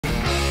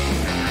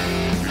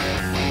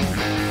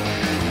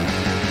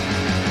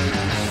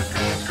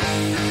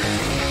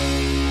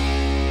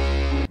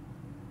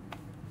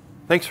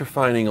Thanks for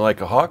finding Like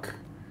a Hawk.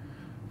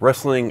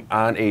 Wrestling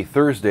on a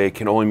Thursday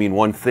can only mean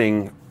one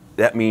thing.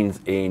 That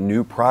means a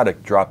new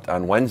product dropped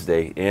on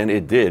Wednesday, and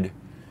it did.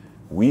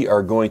 We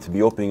are going to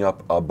be opening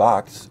up a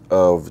box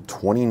of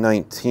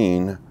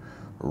 2019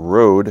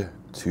 Road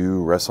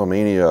to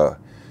WrestleMania.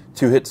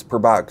 2 hits per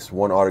box,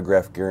 1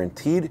 autograph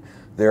guaranteed.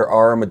 There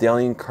are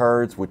medallion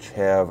cards which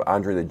have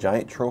Andre the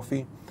Giant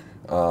trophy.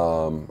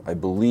 I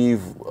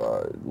believe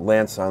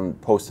Lance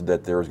posted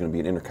that there was going to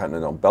be an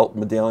Intercontinental Belt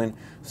medallion.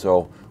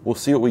 So we'll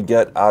see what we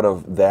get out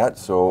of that.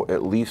 So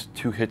at least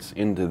 2 hits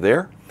into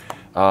there.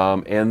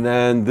 And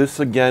then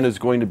this again is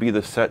going to be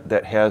the set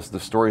that has the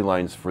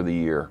storylines for the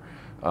year.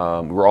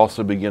 We're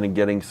also beginning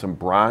getting some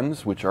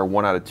bronze, which are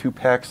 1 out of 2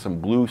 packs, some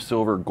blue,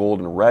 silver, gold,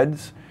 and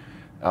reds.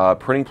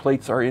 Printing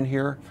plates are in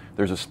here.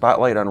 There's a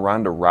spotlight on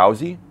Ronda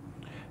Rousey.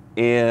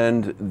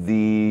 And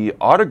the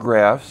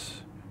autographs,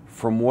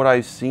 from what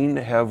I've seen,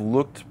 have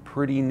looked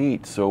pretty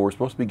neat. So we're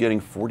supposed to be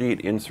getting 48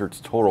 inserts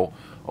total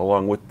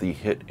along with the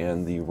hit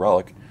and the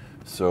relic.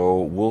 So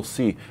we'll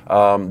see.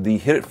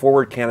 The hit it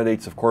forward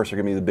candidates, of course, are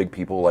going to be the big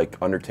people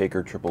like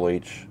Undertaker, Triple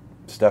H,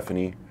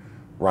 Stephanie,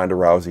 Ronda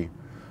Rousey.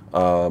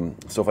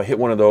 So if I hit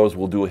one of those,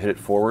 we'll do a hit it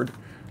forward.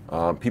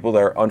 People that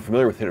are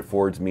unfamiliar with hit it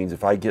forwards means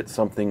if I get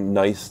something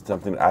nice,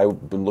 something that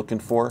I've been looking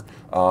for,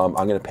 I'm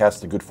going to pass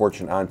the good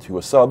fortune on to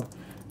a sub,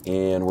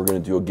 and we're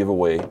going to do a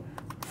giveaway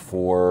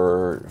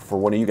for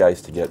one of you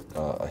guys to get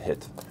a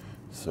hit.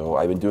 So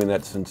I've been doing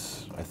that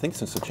since, I think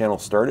since the channel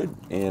started,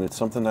 and it's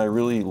something I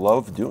really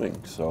love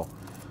doing. So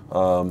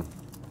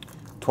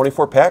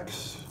 24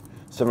 packs,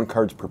 7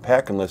 cards per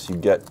pack, unless you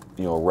get,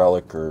 you know, a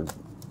relic or,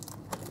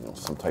 you know,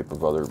 some type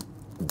of other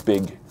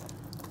big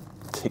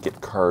ticket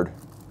card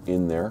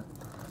in there.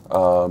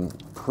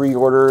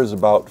 Pre-order is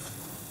about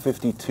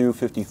 $52,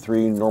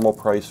 $53, normal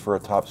price for a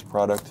Topps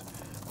product.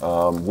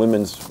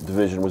 Women's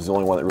division was the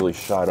only one that really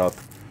shot up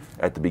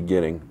at the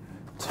beginning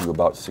to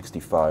about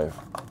 $65.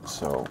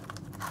 So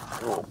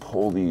we'll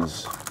pull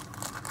these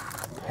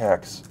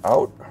packs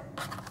out.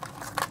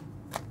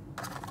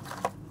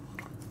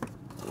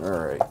 All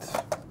right.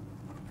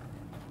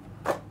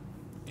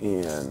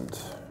 And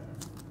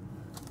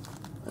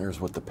there's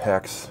what the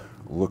packs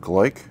look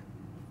like.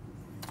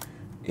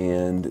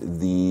 And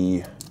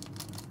the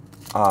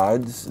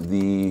odds,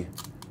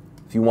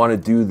 if you want to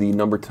do the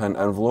number 10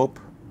 envelope,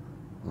 I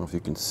don't know if you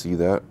can see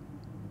that.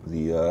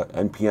 The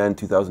NPN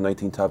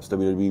 2019 Topps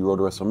WWE Road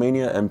to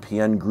WrestleMania,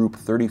 NPN Group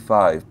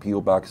 35,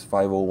 P.O. Box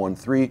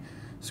 5013,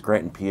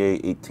 Scranton, PA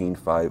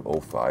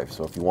 18505.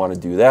 So if you want to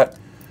do that,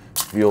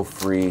 feel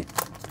free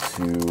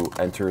to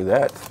enter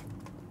that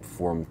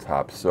from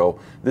Topps. So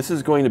this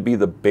is going to be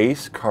the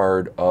base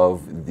card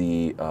of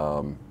the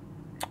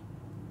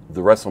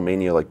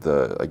WrestleMania, like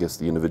I guess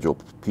the individual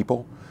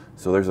people.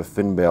 So there's a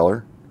Finn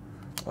Balor.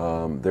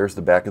 There's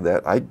the back of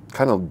that. I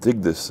kind of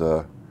dig this,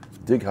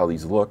 dig how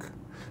these look.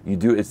 You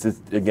do, it's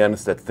just, again,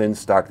 it's that thin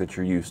stock that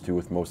you're used to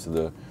with most of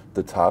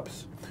the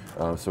Topps.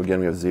 So again,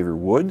 we have Xavier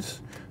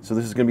Woods. So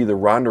this is going to be the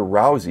Ronda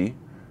Rousey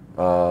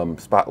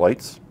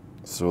spotlights.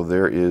 So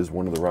there is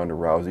one of the Ronda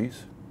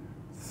Rouseys,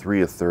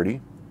 3 of 30.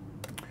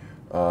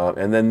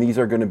 And then these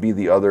are going to be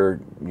the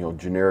other, you know,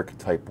 generic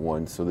type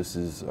ones. So this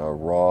is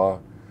Raw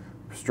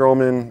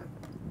Strowman,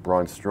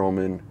 Braun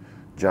Strowman,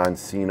 John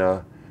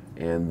Cena,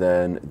 and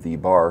then the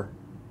Bar.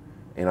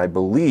 And I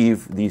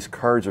believe these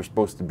cards are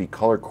supposed to be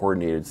color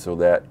coordinated so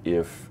that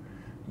if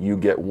you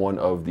get one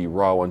of the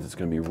Raw ones, it's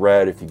going to be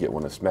red. If you get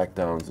one of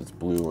SmackDown's, it's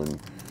blue, and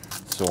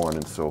so on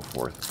and so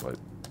forth.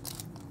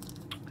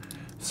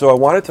 So I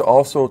wanted to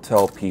also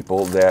tell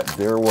people that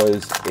there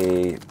was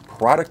a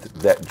product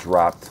that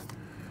dropped.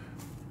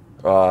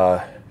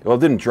 Well,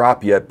 it didn't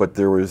drop yet, but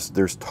there's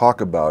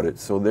talk about it.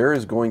 So there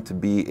is going to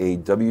be a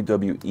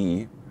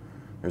WWE.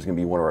 There's going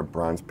to be one of our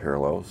bronze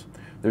parallels.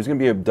 There's going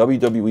to be a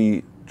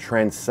WWE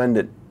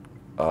Transcendent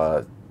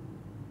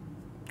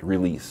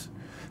release.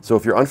 So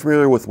if you're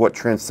unfamiliar with what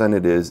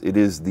Transcendent is, it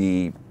is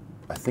I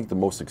think the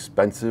most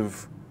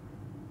expensive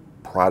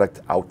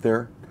product out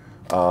there.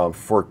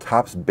 For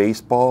Topps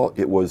Baseball,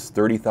 it was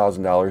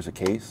 $30,000 a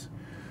case.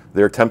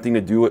 They're attempting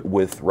to do it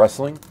with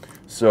wrestling.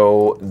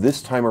 So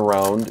this time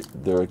around,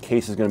 the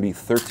case is going to be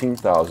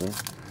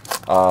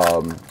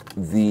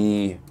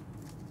 $13,000.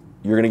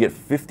 You're going to get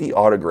 50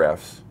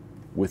 autographs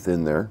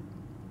within there.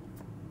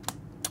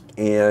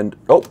 And,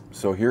 oh,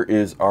 so here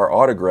is our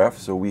autograph.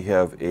 So we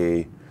have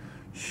a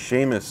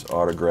Sheamus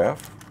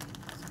autograph.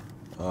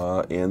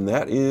 And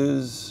that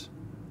is,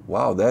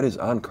 wow, that is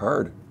on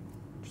card,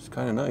 which is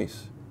kind of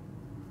nice.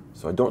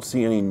 So I don't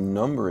see any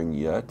numbering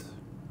yet.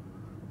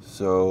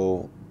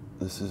 So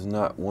this is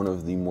not one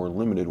of the more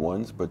limited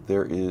ones, but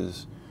there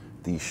is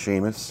the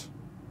Sheamus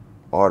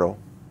auto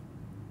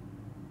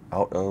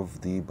out of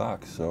the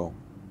box. So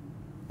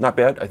not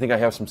bad. I think I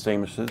have some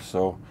Sheamuses,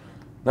 so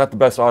not the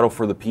best auto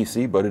for the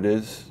PC, but it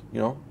is,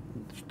 you know,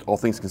 all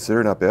things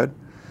considered, not bad.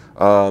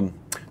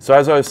 So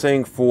as I was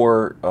saying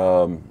for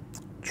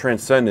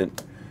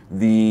Transcendent,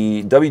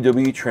 the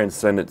WWE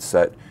Transcendent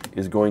set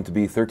is going to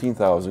be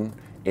 $13,000,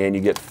 and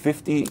you get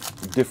 50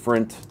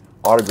 different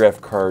autograph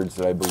cards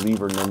that I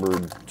believe are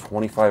numbered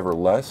 $25 or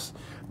less.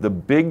 The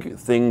big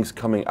things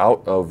coming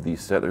out of the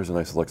set, there's a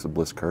nice Alexa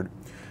Bliss card,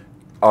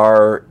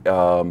 are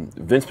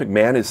Vince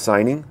McMahon is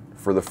signing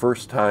for the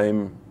first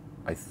time,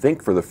 I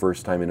think for the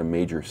first time in a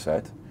major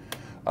set.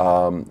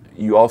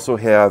 You also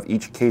have,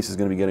 each case is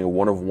going to be getting a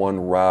one-of-one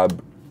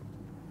Rob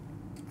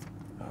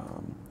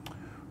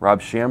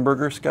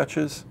Schamberger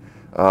sketches.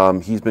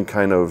 He's been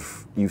kind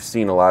of, you've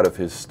seen a lot of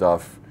his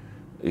stuff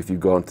if you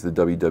go into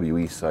the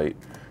WWE site.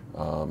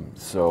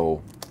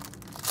 So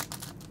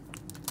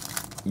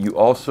you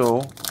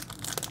also,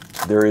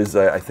 there is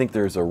I think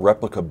there's a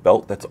replica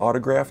belt that's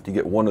autographed. You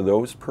get one of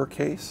those per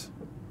case.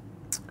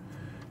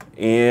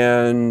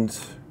 And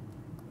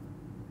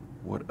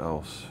what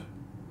else?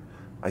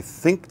 I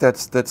think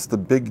that's the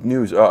big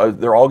news.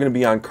 They're all going to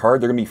be on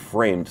card. They're going to be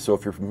framed. So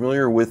if you're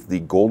familiar with the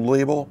gold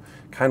label,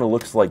 kind of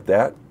looks like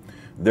that.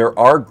 There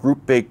are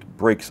group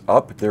breaks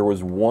up. There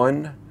was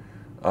one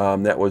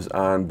that was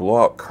on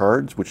blowout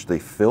cards, which they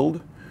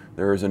filled.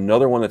 There is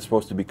another one that's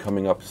supposed to be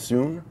coming up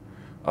soon.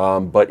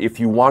 But if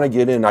you want to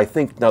get in, I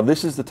think, now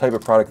this is the type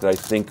of product that I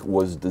think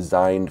was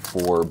designed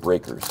for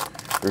breakers.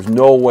 There's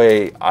no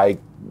way I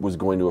was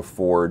going to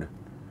afford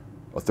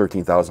a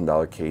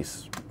 $13,000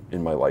 case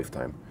in my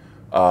lifetime.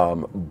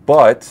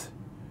 But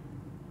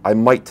I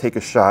might take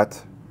a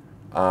shot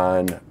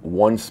on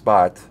one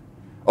spot.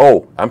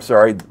 Oh, I'm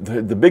sorry.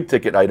 The big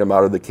ticket item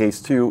out of the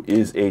case too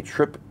is a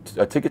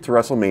ticket to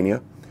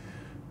WrestleMania,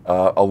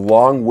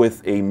 along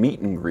with a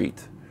meet and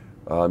greet.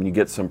 You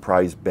get some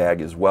prize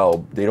bag as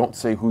well. They don't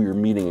say who you're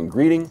meeting and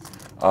greeting,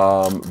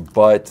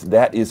 but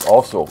that is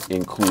also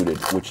included,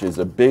 which is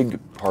a big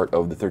part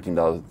of the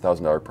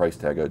 $13,000 price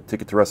tag. A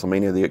ticket to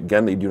WrestleMania.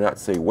 Again, they do not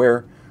say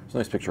where. There's a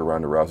nice picture of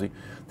Ronda Rousey.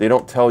 They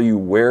don't tell you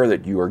where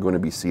that you are going to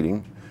be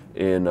seating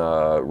in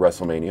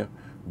WrestleMania,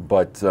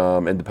 but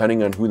and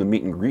depending on who the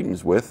meet and greet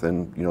is with,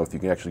 and you know, if you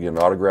can actually get an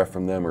autograph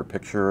from them or a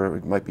picture,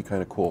 it might be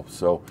kind of cool.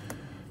 So,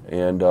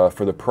 and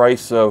for the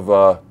price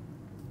of,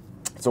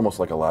 it's almost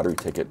like a lottery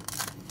ticket.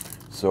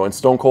 So, and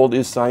Stone Cold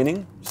is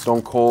signing.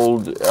 Stone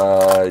Cold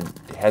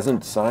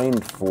hasn't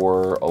signed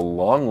for a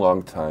long,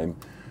 long time.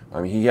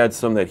 I mean, he had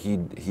some that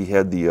he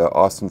had the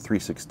Austin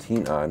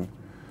 316 on.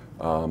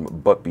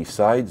 But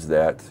besides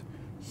that,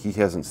 he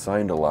hasn't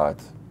signed a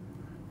lot,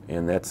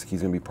 and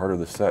he's going to be part of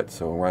the set.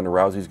 So Ronda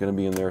Rousey's going to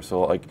be in there.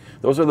 So like,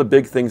 those are the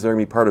big things that are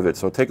going to be part of it.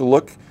 So take a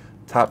look.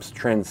 Topps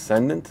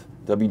Transcendent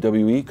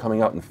WWE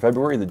coming out in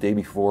February, the day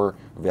before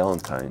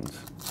Valentine's.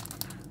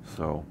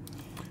 So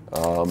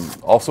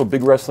also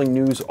big wrestling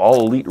news.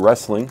 All Elite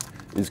Wrestling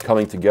is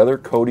coming together.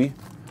 Cody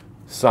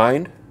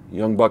signed,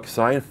 Young Buck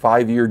signed,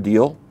 5-year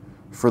deal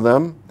for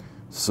them.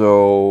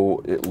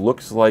 So it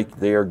looks like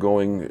they are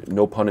going,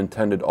 no pun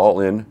intended,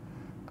 all in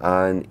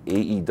on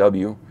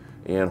AEW,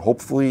 and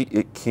hopefully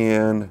it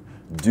can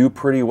do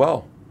pretty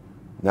well.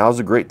 Now's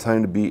a great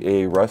time to be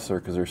a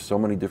wrestler because there's so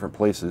many different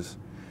places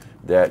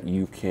that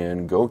you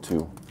can go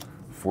to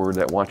for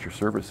that want your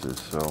services.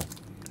 So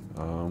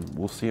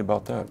we'll see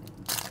about that.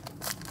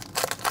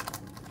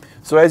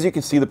 So as you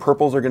can see, the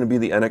purples are going to be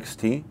the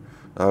NXT.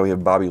 We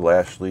have Bobby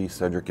Lashley,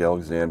 Cedric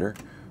Alexander,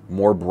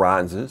 more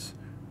bronzes,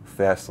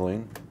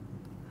 Fastlane.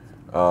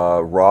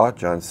 Raw,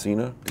 John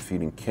Cena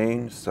defeating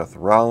Kane, Seth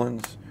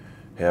Rollins,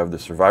 have the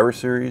Survivor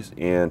Series,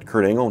 and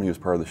Kurt Angle, and he was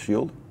part of the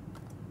Shield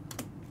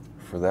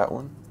for that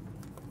one.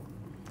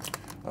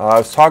 I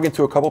was talking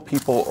to a couple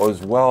people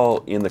as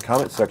well in the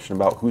comment section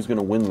about who's going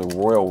to win the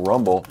Royal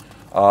Rumble.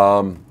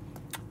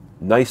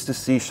 Nice to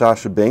see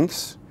Sasha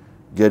Banks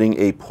getting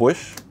a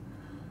push.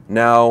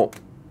 Now,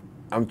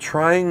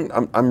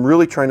 I'm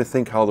really trying to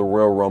think how the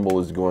Royal Rumble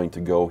is going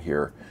to go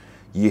here.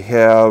 You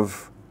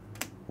have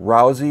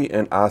Rousey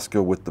and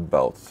Asuka with the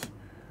belts.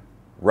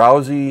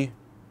 Rousey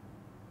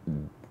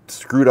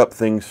screwed up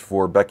things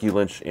for Becky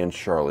Lynch and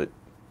Charlotte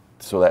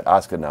so that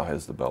Asuka now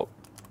has the belt.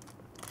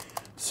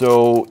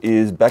 So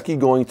is Becky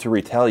going to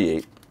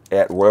retaliate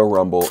at Royal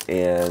Rumble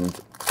and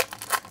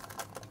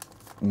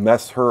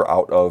mess her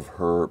out of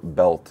her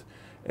belt,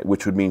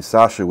 which would mean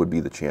Sasha would be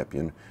the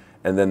champion?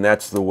 And then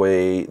that's the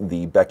way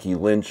the Becky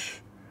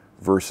Lynch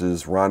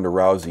versus Ronda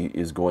Rousey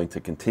is going to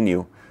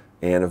continue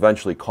and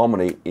eventually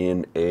culminate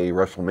in a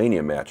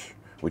WrestleMania match,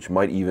 which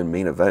might even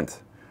main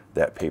event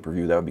that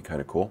pay-per-view. That would be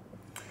kind of cool.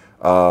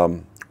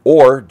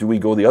 Or do we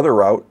go the other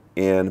route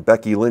and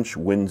Becky Lynch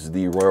wins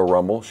the Royal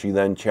Rumble? She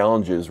then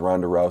challenges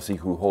Ronda Rousey,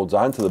 who holds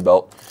on to the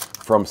belt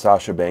from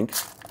Sasha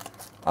Banks,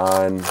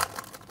 and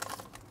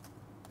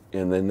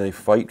then they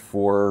fight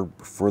for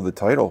the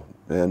title,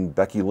 and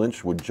Becky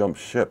Lynch would jump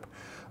ship.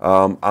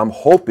 I'm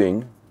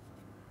hoping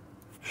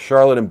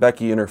Charlotte and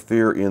Becky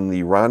interfere in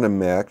the Ronda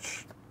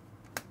match,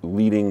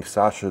 leading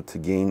Sasha to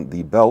gain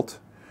the belt,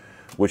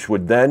 which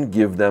would then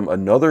give them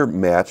another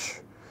match.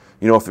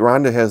 You know, if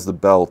Ronda has the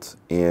belt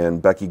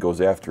and Becky goes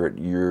after it,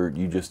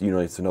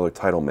 it's another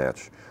title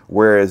match.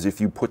 Whereas if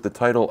you put the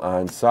title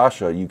on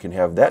Sasha, you can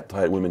have that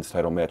women's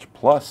title match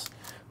plus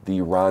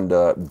the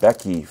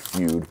Ronda-Becky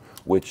feud,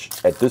 which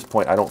at this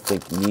point I don't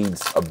think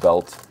needs a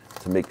belt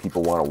to make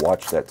people want to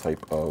watch that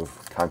type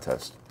of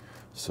contest.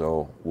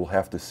 So we'll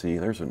have to see.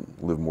 There's a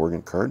Liv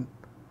Morgan card.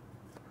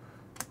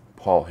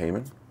 Paul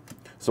Heyman.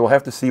 So we'll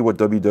have to see what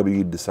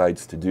WWE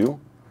decides to do.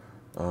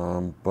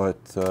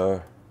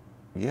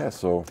 Yeah,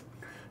 so,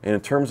 and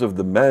in terms of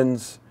the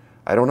men's,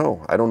 I don't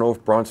know. I don't know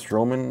if Braun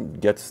Strowman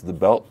gets the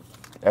belt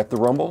at the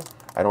Rumble.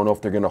 I don't know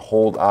if they're going to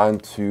hold on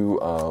to,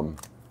 I don't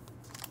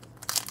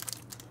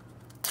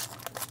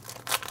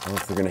know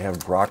if they're going to have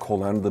Brock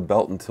hold on to the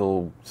belt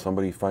until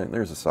somebody finds,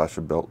 there's a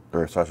Sasha belt,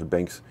 or a Sasha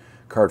Banks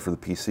card for the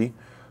PC.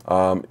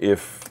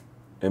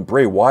 And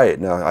Bray Wyatt,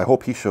 now I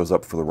hope he shows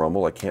up for the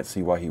Rumble. I can't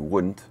see why he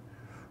wouldn't,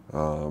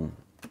 along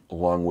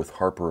with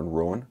Harper and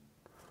Rowan.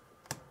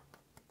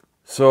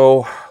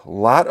 So, a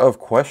lot of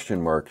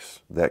question marks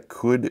that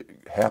could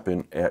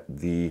happen at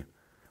the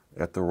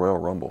Royal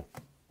Rumble.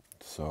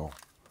 So,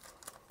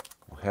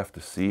 we'll have to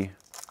see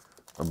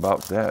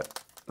about that.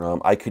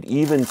 I could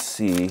even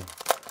see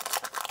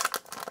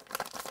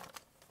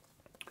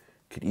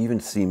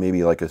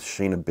maybe like a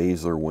Shayna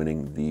Baszler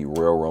winning the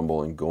Royal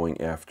Rumble and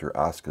going after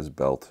Asuka's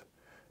belt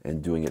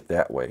and doing it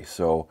that way.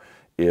 So,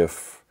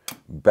 if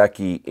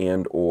Becky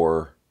and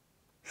or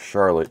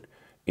Charlotte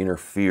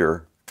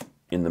interfere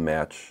in the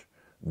match,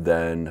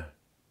 then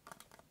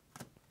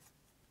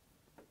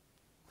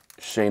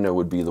Shayna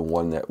would be the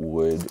one that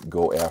would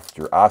go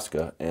after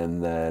Asuka,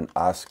 and then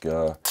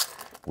Asuka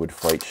would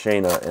fight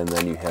Shayna, and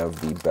then you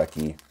have the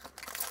Becky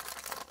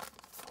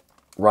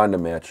Ronda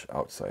match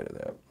outside of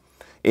that.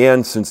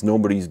 And since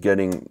nobody's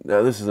getting,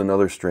 now this is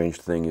another strange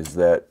thing, is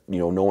that, you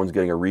know, no one's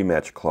getting a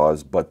rematch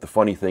clause, but the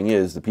funny thing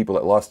is the people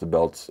that lost the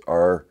belts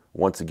are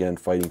once again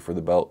fighting for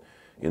the belt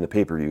in the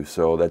pay-per-view,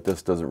 so that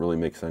just doesn't really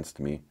make sense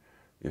to me.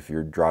 If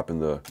you're dropping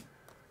the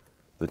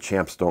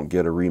champs don't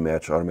get a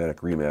rematch,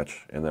 automatic rematch,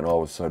 and then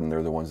all of a sudden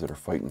they're the ones that are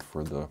fighting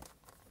for the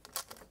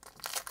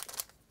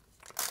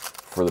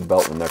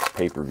belt in the next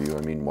pay-per-view.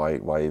 I mean,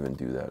 why even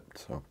do that?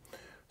 So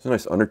it's a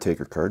nice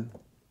Undertaker card.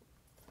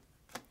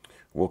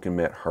 Woken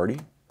Matt Hardy,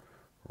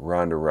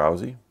 Ronda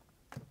Rousey,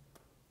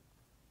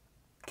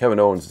 Kevin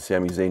Owens and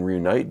Sami Zayn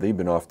reunite. They've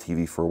been off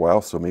TV for a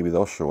while, so maybe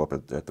they'll show up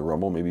at the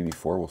Rumble. Maybe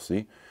before, we'll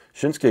see.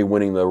 Shinsuke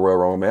winning the Royal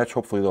Rumble match.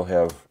 Hopefully they'll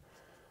have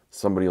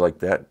somebody like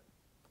that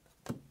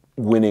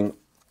winning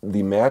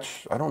the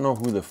match. I don't know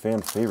who the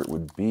fan favorite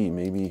would be.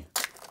 Maybe,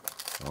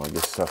 I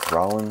guess Seth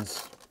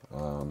Rollins.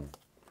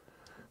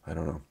 I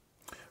don't know.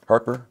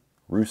 Harper,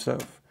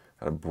 Rusev,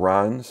 out of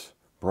bronze,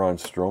 Braun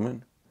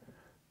Strowman.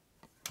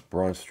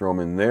 Braun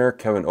Strowman there.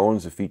 Kevin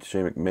Owens defeats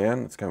Shane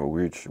McMahon. It's kind of a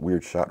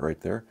weird shot right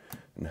there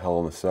in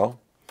Hell in a Cell.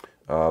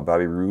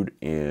 Bobby Roode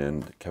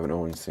and Kevin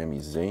Owens, Sami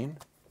Zayn.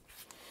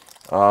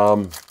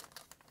 What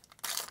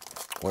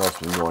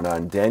else was going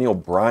on? Daniel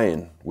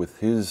Bryan with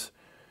his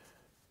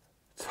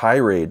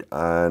tirade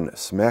on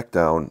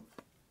SmackDown.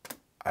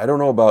 I don't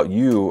know about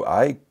you.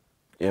 I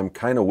am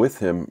kind of with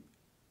him.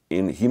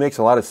 He makes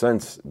a lot of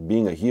sense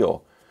being a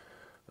heel.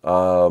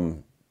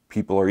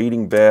 People are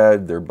eating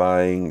bad. They're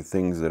buying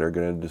things that are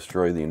going to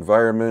destroy the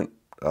environment.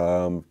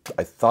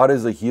 I thought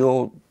as a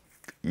heel,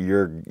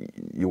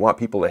 you want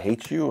people to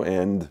hate you,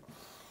 and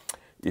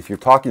if you're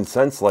talking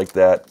sense like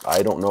that,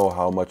 I don't know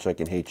how much I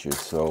can hate you.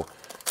 So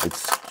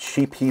it's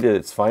cheap heat at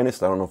its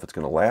finest. I don't know if it's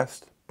going to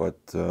last, but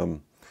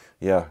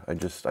yeah, I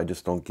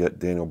just don't get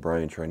Daniel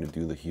Bryan trying to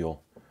do the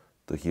heel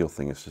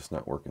thing. It's just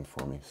not working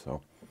for me.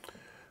 So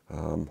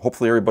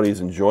hopefully everybody's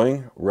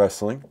enjoying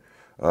wrestling.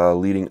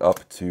 Leading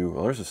up to,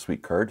 well, there's a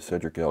sweet card,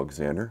 Cedric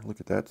Alexander. Look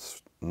at that,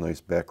 it's a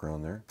nice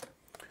background there.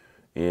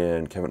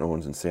 And Kevin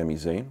Owens and Sami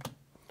Zayn.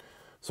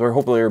 So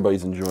hopefully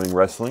everybody's enjoying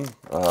wrestling.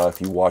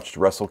 If you watched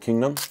Wrestle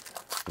Kingdom,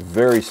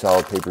 very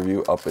solid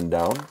pay-per-view, up and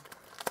down.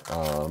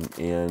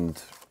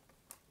 And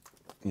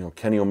you know,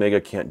 Kenny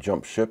Omega can't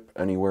jump ship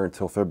anywhere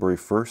until February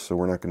 1st, so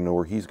we're not going to know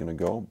where he's going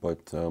to go,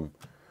 but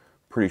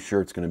pretty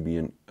sure it's going to be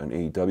an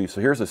AEW. So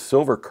here's a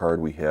silver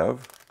card we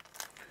have.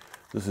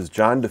 This is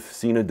John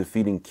Cena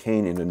defeating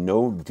Kane in a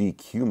no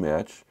DQ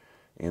match,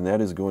 and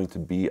that is going to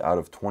be out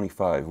of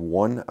 25.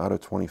 1 out of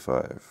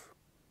 25.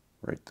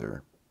 Right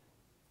there.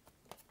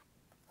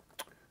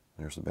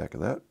 There's the back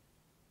of that.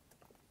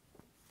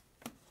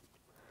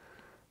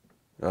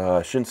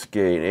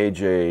 Shinsuke and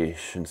AJ.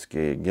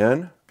 Shinsuke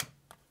again.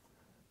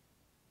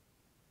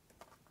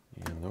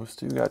 And those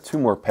two got 2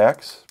 more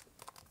packs.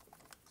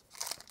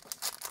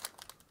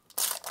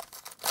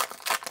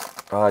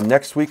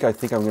 Next week, I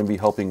think I'm going to be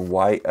helping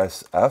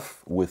YSF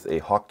with a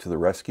Hawk to the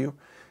Rescue,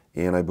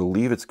 and I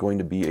believe it's going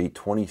to be a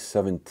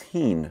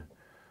 2017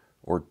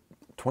 or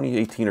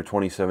 2018 or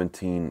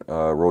 2017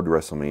 Road to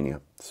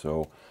WrestleMania.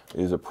 So it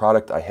is a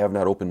product I have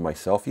not opened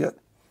myself yet.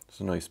 It's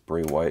a nice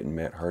Bray Wyatt and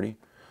Matt Hardy.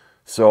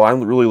 So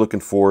I'm really looking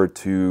forward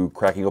to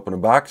cracking open a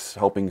box,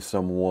 helping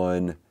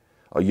someone,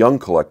 a young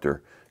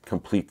collector,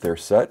 complete their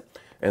set,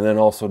 and then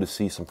also to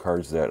see some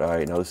cards that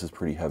now this is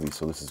pretty heavy,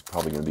 so this is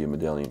probably going to be a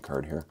medallion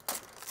card here.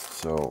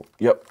 So,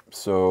 yep,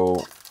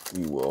 so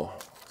we will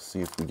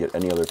see if we get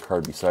any other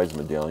card besides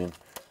medallion.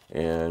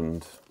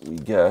 And we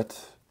get,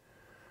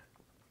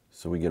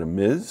 so we get a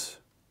Miz,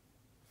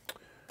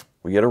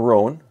 we get a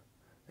Rowan,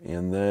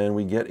 and then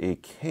we get a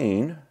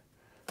Kane.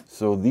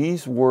 So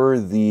these were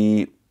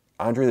the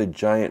Andre the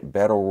Giant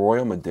Battle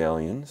Royal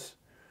medallions.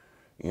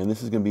 And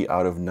this is going to be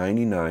out of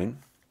 99.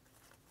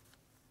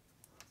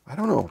 I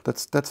don't know.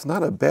 That's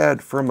not a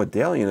bad for a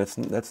medallion.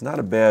 That's not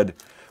a bad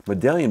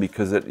medallion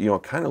because it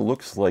it kind of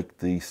looks like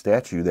the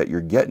statue that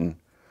you're getting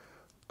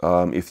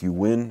if you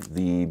win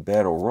the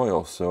Battle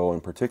Royal. So,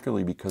 and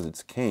particularly because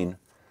it's Kane,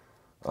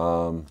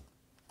 that's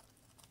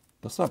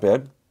not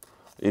bad.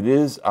 It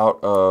is out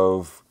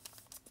of,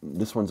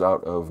 this one's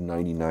out of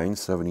 99,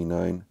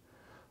 79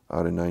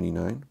 out of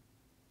 99.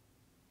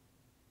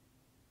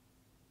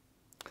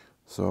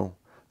 So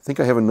I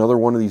think I have another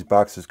one of these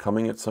boxes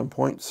coming at some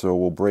point, so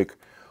we'll break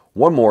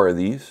one more of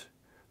these.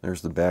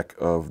 There's the back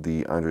of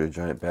the Andre the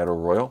Giant Battle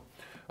Royal.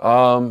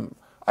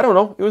 I don't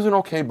know. It was an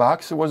okay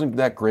box. It wasn't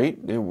that great.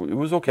 It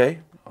was okay.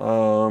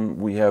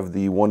 We have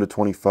the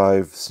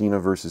 1/25 Cena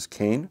versus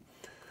Kane.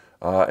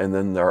 And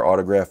then our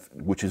autograph,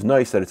 which is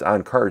nice that it's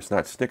on card. It's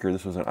not sticker.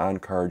 This was an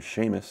on-card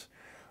Sheamus,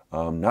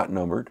 not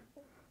numbered.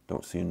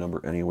 Don't see a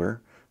number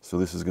anywhere. So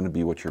this is going to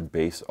be what your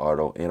base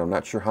auto. And I'm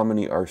not sure how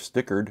many are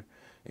stickered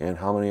and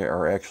how many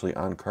are actually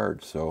on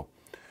card. So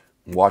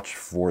watch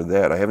for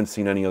that. I haven't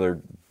seen any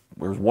other.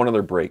 There's one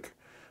other break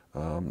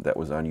that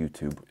was on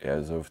YouTube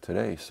as of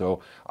today.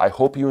 So I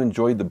hope you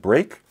enjoyed the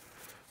break.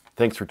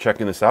 Thanks for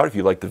checking this out. If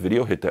you liked the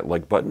video, hit that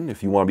like button.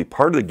 If you want to be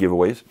part of the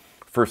giveaways,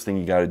 first thing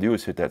you got to do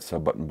is hit that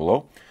sub button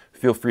below.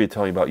 Feel free to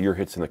tell me about your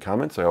hits in the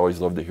comments. I always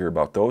love to hear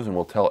about those, and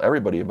we'll tell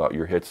everybody about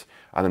your hits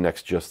on the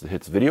next Just the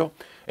Hits video.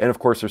 And of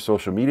course, there's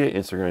social media,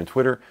 Instagram and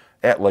Twitter,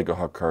 at Like a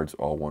Hawk Cards,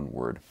 all one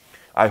word.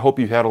 I hope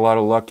you had a lot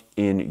of luck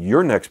in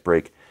your next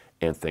break,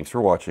 and thanks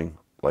for watching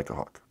Like a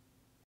Hawk.